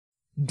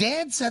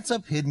Dad sets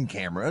up hidden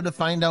camera to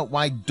find out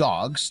why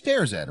dog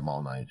stares at him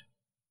all night.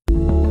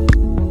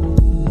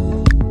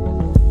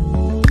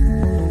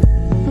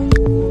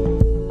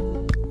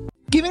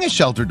 Giving a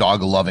shelter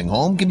dog a loving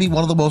home can be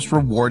one of the most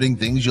rewarding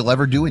things you'll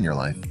ever do in your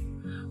life.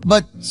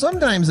 But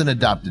sometimes an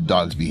adopted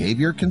dog's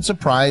behavior can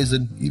surprise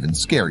and even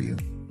scare you.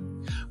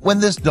 When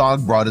this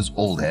dog brought his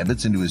old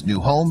habits into his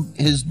new home,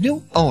 his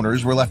new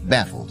owners were left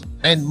baffled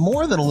and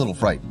more than a little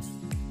frightened.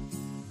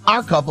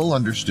 Our couple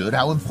understood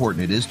how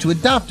important it is to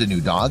adopt a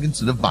new dog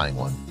instead of buying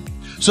one,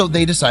 so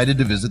they decided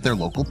to visit their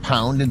local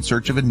pound in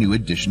search of a new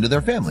addition to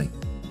their family.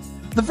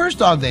 The first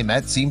dog they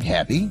met seemed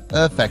happy,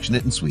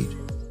 affectionate, and sweet.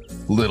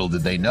 Little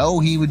did they know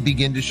he would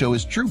begin to show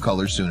his true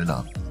colors soon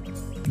enough.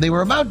 They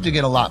were about to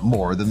get a lot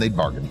more than they'd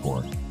bargained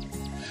for.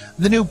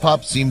 The new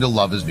pup seemed to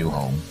love his new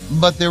home,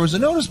 but there was a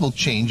noticeable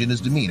change in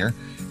his demeanor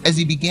as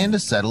he began to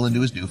settle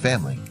into his new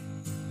family.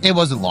 It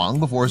wasn't long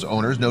before his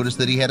owners noticed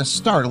that he had a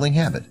startling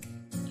habit.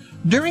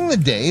 During the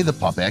day, the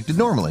pup acted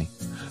normally,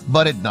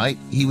 but at night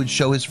he would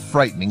show his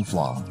frightening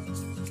flaw.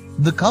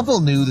 The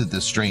couple knew that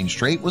this strange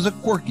trait was a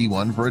quirky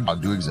one for a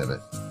dog to exhibit.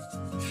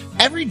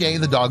 Every day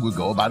the dog would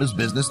go about his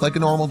business like a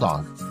normal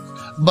dog,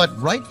 but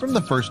right from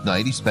the first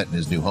night he spent in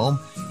his new home,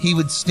 he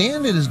would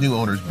stand at his new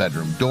owner's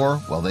bedroom door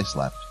while they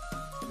slept.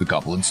 The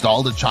couple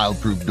installed a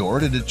child-proof door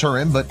to deter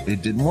him, but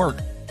it didn't work.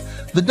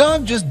 The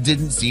dog just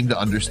didn't seem to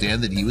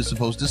understand that he was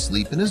supposed to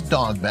sleep in his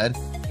dog bed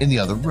in the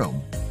other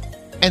room.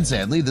 And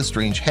sadly, this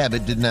strange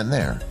habit didn't end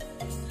there.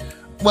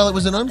 While it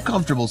was an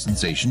uncomfortable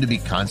sensation to be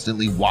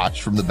constantly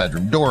watched from the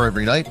bedroom door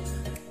every night,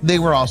 they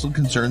were also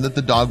concerned that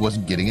the dog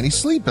wasn't getting any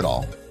sleep at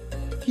all.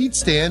 He'd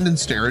stand and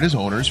stare at his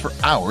owners for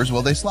hours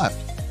while they slept.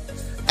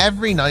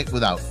 Every night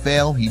without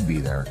fail, he'd be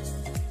there.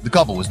 The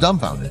couple was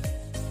dumbfounded.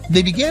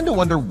 They began to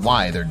wonder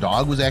why their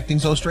dog was acting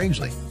so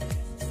strangely.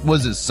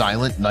 Was his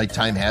silent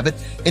nighttime habit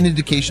an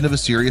indication of a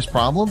serious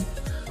problem?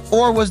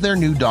 Or was their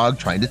new dog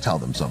trying to tell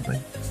them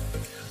something?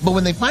 But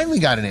when they finally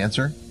got an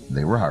answer,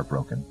 they were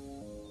heartbroken.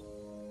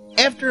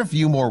 After a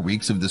few more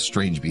weeks of this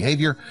strange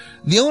behavior,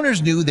 the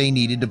owners knew they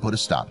needed to put a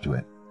stop to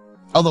it.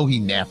 Although he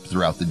napped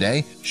throughout the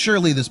day,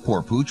 surely this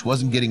poor pooch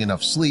wasn't getting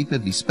enough sleep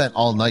if he spent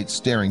all night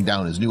staring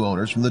down his new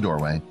owners from the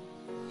doorway.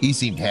 He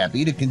seemed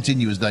happy to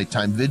continue his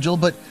nighttime vigil,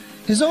 but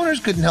his owners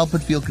couldn't help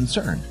but feel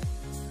concerned.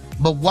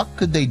 But what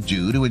could they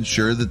do to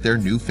ensure that their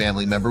new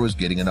family member was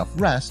getting enough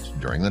rest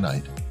during the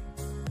night?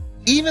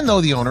 Even though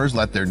the owners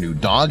let their new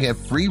dog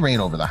have free rein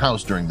over the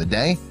house during the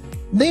day,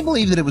 they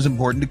believed that it was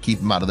important to keep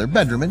him out of their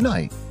bedroom at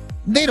night.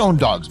 They'd owned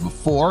dogs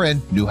before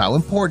and knew how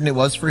important it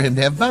was for him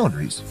to have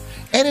boundaries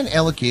and an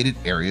allocated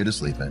area to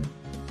sleep in.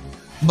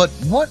 But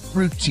what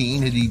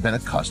routine had he been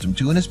accustomed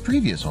to in his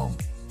previous home?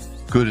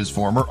 Could his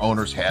former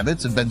owner's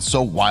habits have been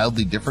so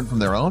wildly different from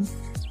their own?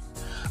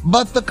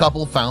 But the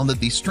couple found that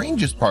the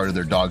strangest part of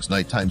their dog's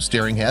nighttime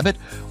staring habit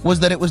was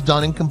that it was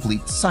done in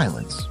complete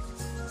silence.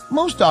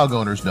 Most dog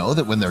owners know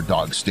that when their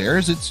dog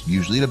stares, it's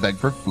usually to beg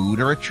for food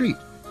or a treat.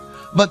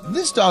 But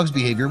this dog's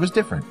behavior was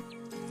different.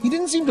 He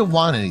didn't seem to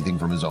want anything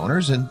from his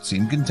owners and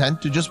seemed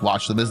content to just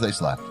watch them as they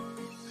slept.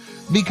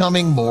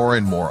 Becoming more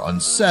and more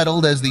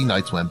unsettled as the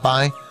nights went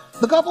by,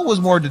 the couple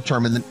was more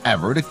determined than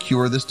ever to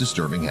cure this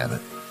disturbing habit.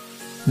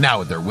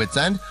 Now at their wits'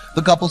 end,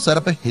 the couple set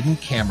up a hidden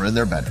camera in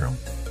their bedroom.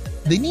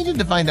 They needed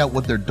to find out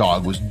what their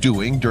dog was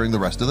doing during the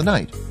rest of the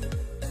night.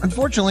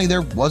 Unfortunately,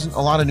 there wasn't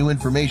a lot of new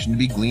information to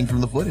be gleaned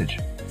from the footage.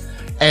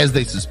 As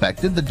they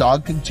suspected, the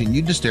dog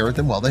continued to stare at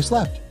them while they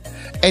slept,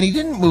 and he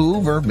didn't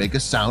move or make a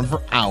sound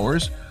for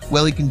hours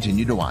while he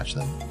continued to watch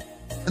them.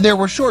 There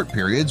were short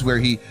periods where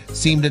he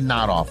seemed to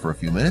nod off for a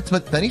few minutes,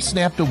 but then he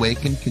snapped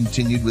awake and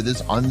continued with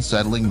his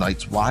unsettling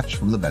night's watch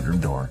from the bedroom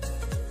door.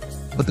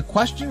 But the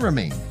question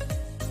remained,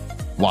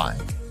 why?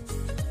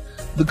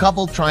 The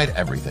couple tried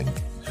everything,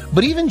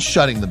 but even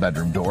shutting the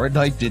bedroom door at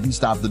night didn't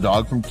stop the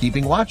dog from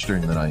keeping watch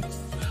during the night.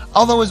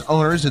 Although his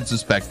owners had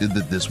suspected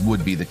that this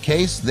would be the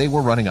case, they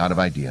were running out of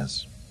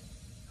ideas.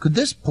 Could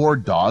this poor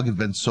dog have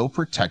been so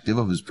protective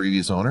of his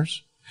previous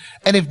owners?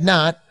 And if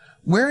not,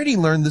 where had he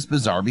learned this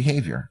bizarre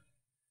behavior?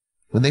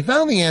 When they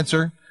found the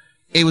answer,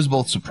 it was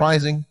both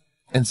surprising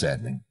and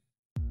saddening.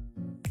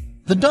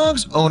 The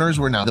dog's owners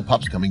were now the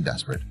pups becoming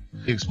desperate.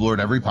 They explored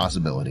every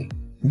possibility.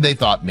 They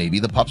thought maybe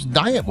the pup's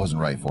diet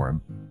wasn't right for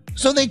him,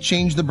 so they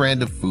changed the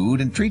brand of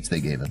food and treats they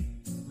gave him.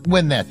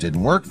 When that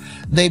didn't work,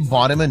 they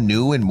bought him a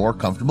new and more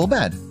comfortable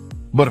bed.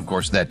 But of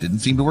course that didn't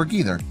seem to work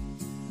either.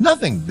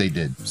 Nothing they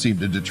did seemed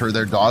to deter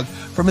their dog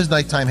from his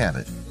nighttime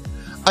habit.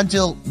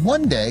 Until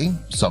one day,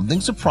 something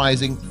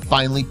surprising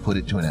finally put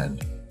it to an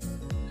end.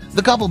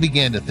 The couple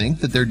began to think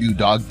that their new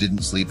dog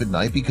didn't sleep at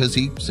night because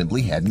he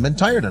simply hadn't been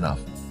tired enough.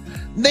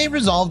 They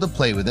resolved to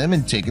play with him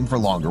and take him for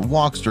longer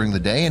walks during the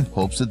day in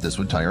hopes that this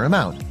would tire him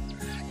out.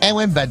 And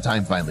when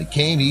bedtime finally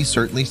came, he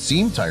certainly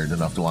seemed tired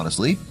enough to want to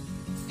sleep.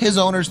 His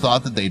owners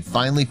thought that they'd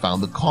finally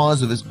found the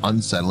cause of his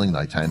unsettling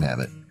nighttime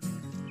habit.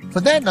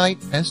 But that night,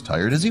 as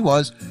tired as he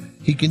was,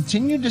 he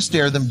continued to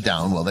stare them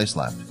down while they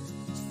slept.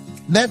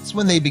 That's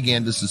when they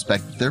began to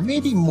suspect that there may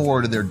be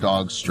more to their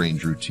dog's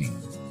strange routine.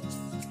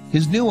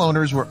 his new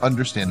owners were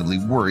understandably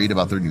worried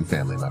about their new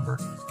family member.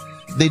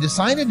 They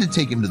decided to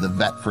take him to the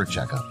vet for a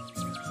checkup,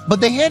 but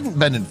they hadn't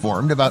been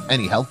informed about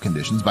any health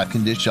conditions by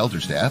condition shelter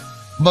staff.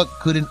 But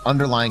could an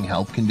underlying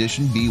health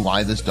condition be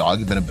why this dog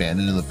had been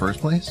abandoned in the first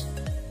place?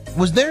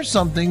 Was there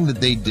something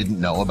that they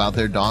didn't know about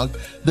their dog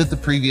that the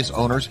previous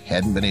owners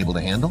hadn't been able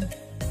to handle?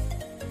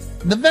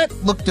 The vet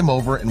looked him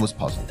over and was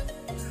puzzled.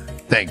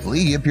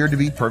 Thankfully, he appeared to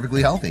be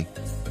perfectly healthy.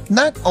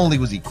 Not only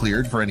was he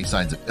cleared for any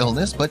signs of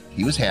illness, but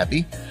he was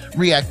happy,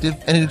 reactive,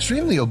 and an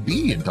extremely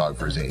obedient dog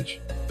for his age.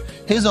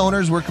 His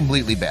owners were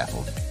completely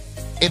baffled.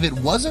 If it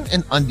wasn't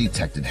an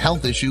undetected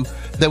health issue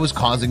that was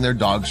causing their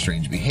dog's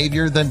strange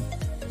behavior, then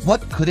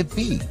what could it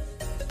be?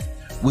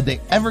 Would they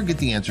ever get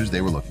the answers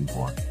they were looking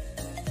for?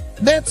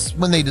 That's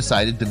when they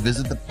decided to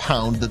visit the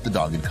pound that the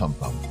dog had come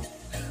from.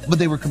 But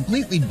they were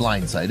completely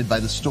blindsided by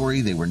the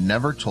story they were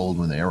never told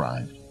when they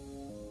arrived.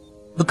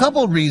 The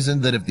couple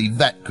reasoned that if the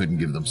vet couldn't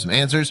give them some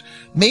answers,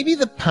 maybe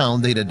the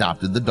pound they'd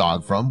adopted the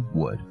dog from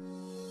would.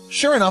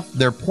 Sure enough,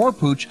 their poor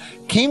pooch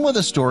came with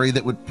a story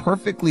that would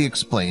perfectly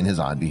explain his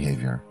odd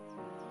behavior.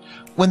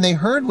 When they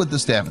heard what the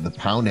staff at the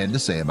pound had to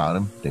say about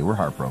him, they were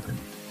heartbroken.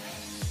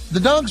 The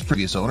dog's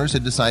previous owners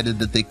had decided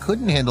that they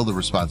couldn't handle the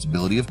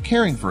responsibility of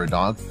caring for a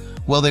dog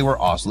while they were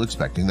also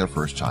expecting their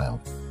first child.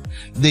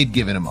 They'd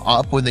given him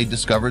up when they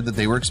discovered that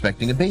they were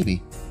expecting a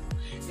baby.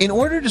 In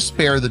order to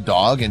spare the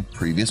dog and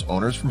previous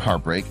owners from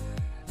heartbreak,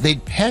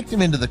 they'd packed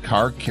him into the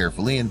car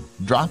carefully and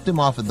dropped him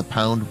off at the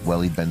pound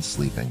while he'd been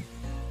sleeping.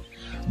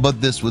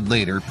 But this would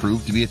later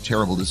prove to be a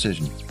terrible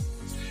decision.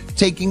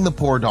 Taking the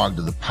poor dog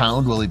to the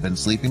pound while he'd been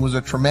sleeping was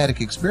a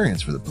traumatic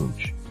experience for the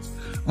pooch.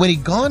 When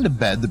he'd gone to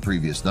bed the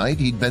previous night,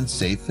 he'd been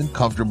safe and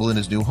comfortable in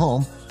his new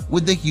home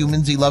with the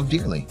humans he loved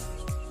dearly.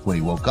 When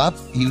he woke up,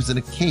 he was in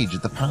a cage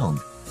at the pound,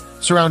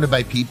 surrounded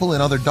by people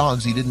and other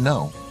dogs he didn't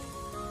know.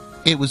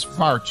 It was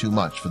far too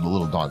much for the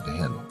little dog to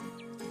handle.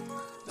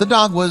 The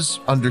dog was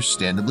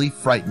understandably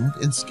frightened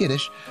and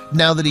skittish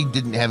now that he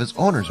didn't have his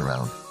owners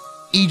around.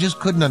 He just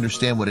couldn't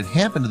understand what had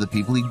happened to the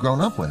people he'd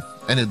grown up with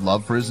and had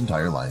loved for his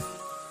entire life.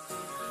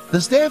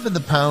 The staff at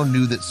the pound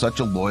knew that such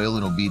a loyal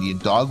and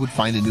obedient dog would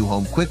find a new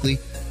home quickly,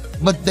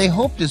 but they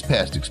hoped his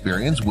past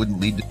experience wouldn't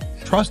lead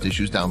to trust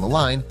issues down the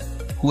line,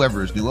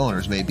 whoever his new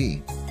owners may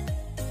be.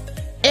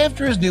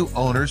 After his new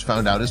owners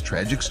found out his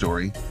tragic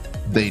story,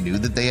 they knew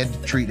that they had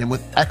to treat him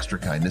with extra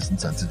kindness and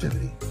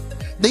sensitivity.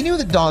 They knew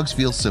that dogs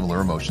feel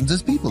similar emotions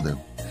as people do,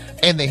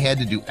 and they had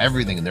to do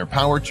everything in their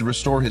power to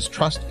restore his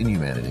trust in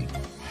humanity.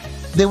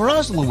 They were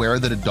also aware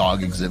that a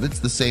dog exhibits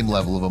the same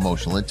level of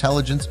emotional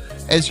intelligence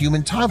as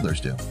human toddlers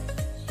do.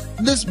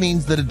 This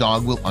means that a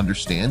dog will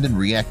understand and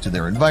react to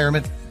their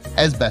environment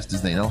as best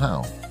as they know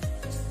how.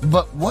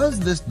 But was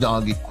this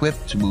dog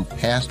equipped to move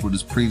past what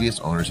his previous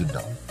owners had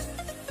done?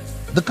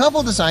 The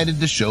couple decided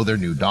to show their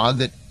new dog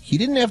that he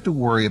didn't have to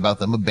worry about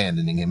them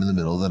abandoning him in the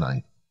middle of the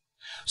night.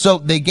 So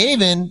they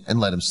gave in and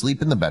let him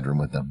sleep in the bedroom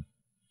with them.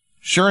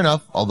 Sure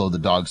enough, although the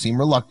dog seemed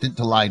reluctant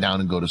to lie down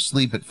and go to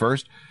sleep at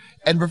first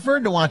and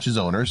preferred to watch his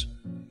owners,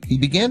 he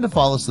began to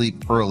fall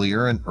asleep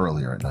earlier and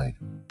earlier at night.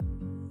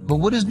 But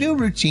would his new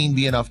routine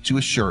be enough to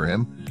assure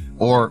him,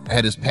 or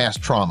had his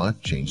past trauma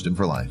changed him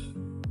for life?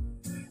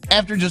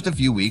 After just a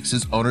few weeks,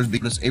 his owners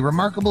noticed a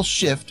remarkable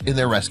shift in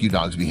their rescue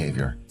dog's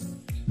behavior.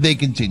 They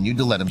continued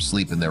to let him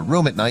sleep in their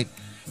room at night,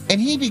 and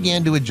he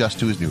began to adjust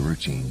to his new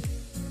routine.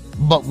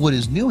 But would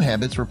his new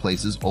habits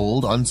replace his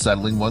old,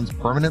 unsettling ones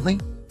permanently?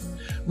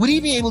 Would he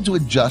be able to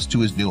adjust to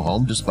his new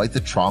home despite the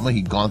trauma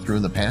he'd gone through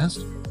in the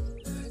past?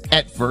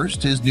 At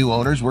first, his new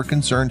owners were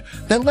concerned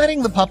that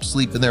letting the pup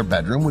sleep in their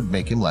bedroom would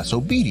make him less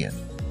obedient.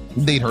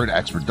 They'd heard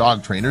expert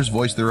dog trainers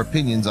voice their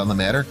opinions on the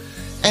matter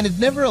and had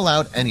never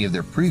allowed any of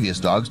their previous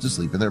dogs to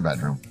sleep in their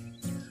bedroom.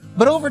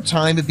 But over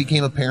time, it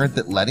became apparent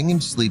that letting him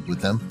sleep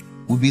with them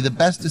would be the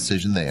best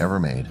decision they ever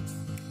made.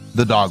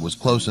 The dog was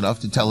close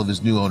enough to tell if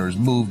his new owners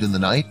moved in the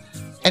night,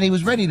 and he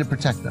was ready to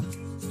protect them.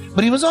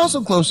 But he was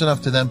also close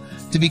enough to them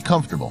to be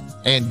comfortable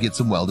and get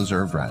some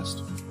well-deserved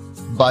rest.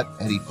 But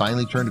had he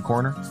finally turned a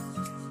corner?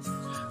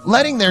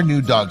 Letting their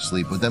new dog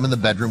sleep with them in the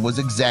bedroom was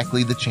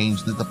exactly the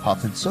change that the pup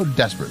had so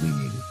desperately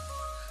needed.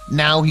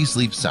 Now he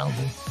sleeps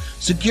soundly,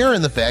 secure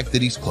in the fact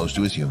that he's close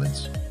to his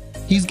humans.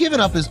 He's given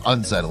up his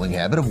unsettling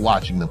habit of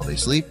watching them while they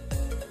sleep.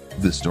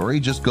 This story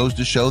just goes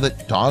to show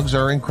that dogs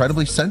are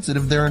incredibly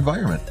sensitive to their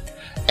environment,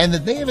 and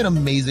that they have an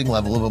amazing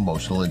level of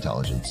emotional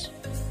intelligence.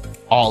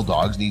 All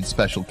dogs need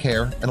special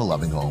care and a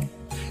loving home,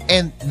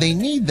 and they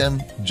need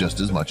them just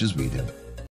as much as we do.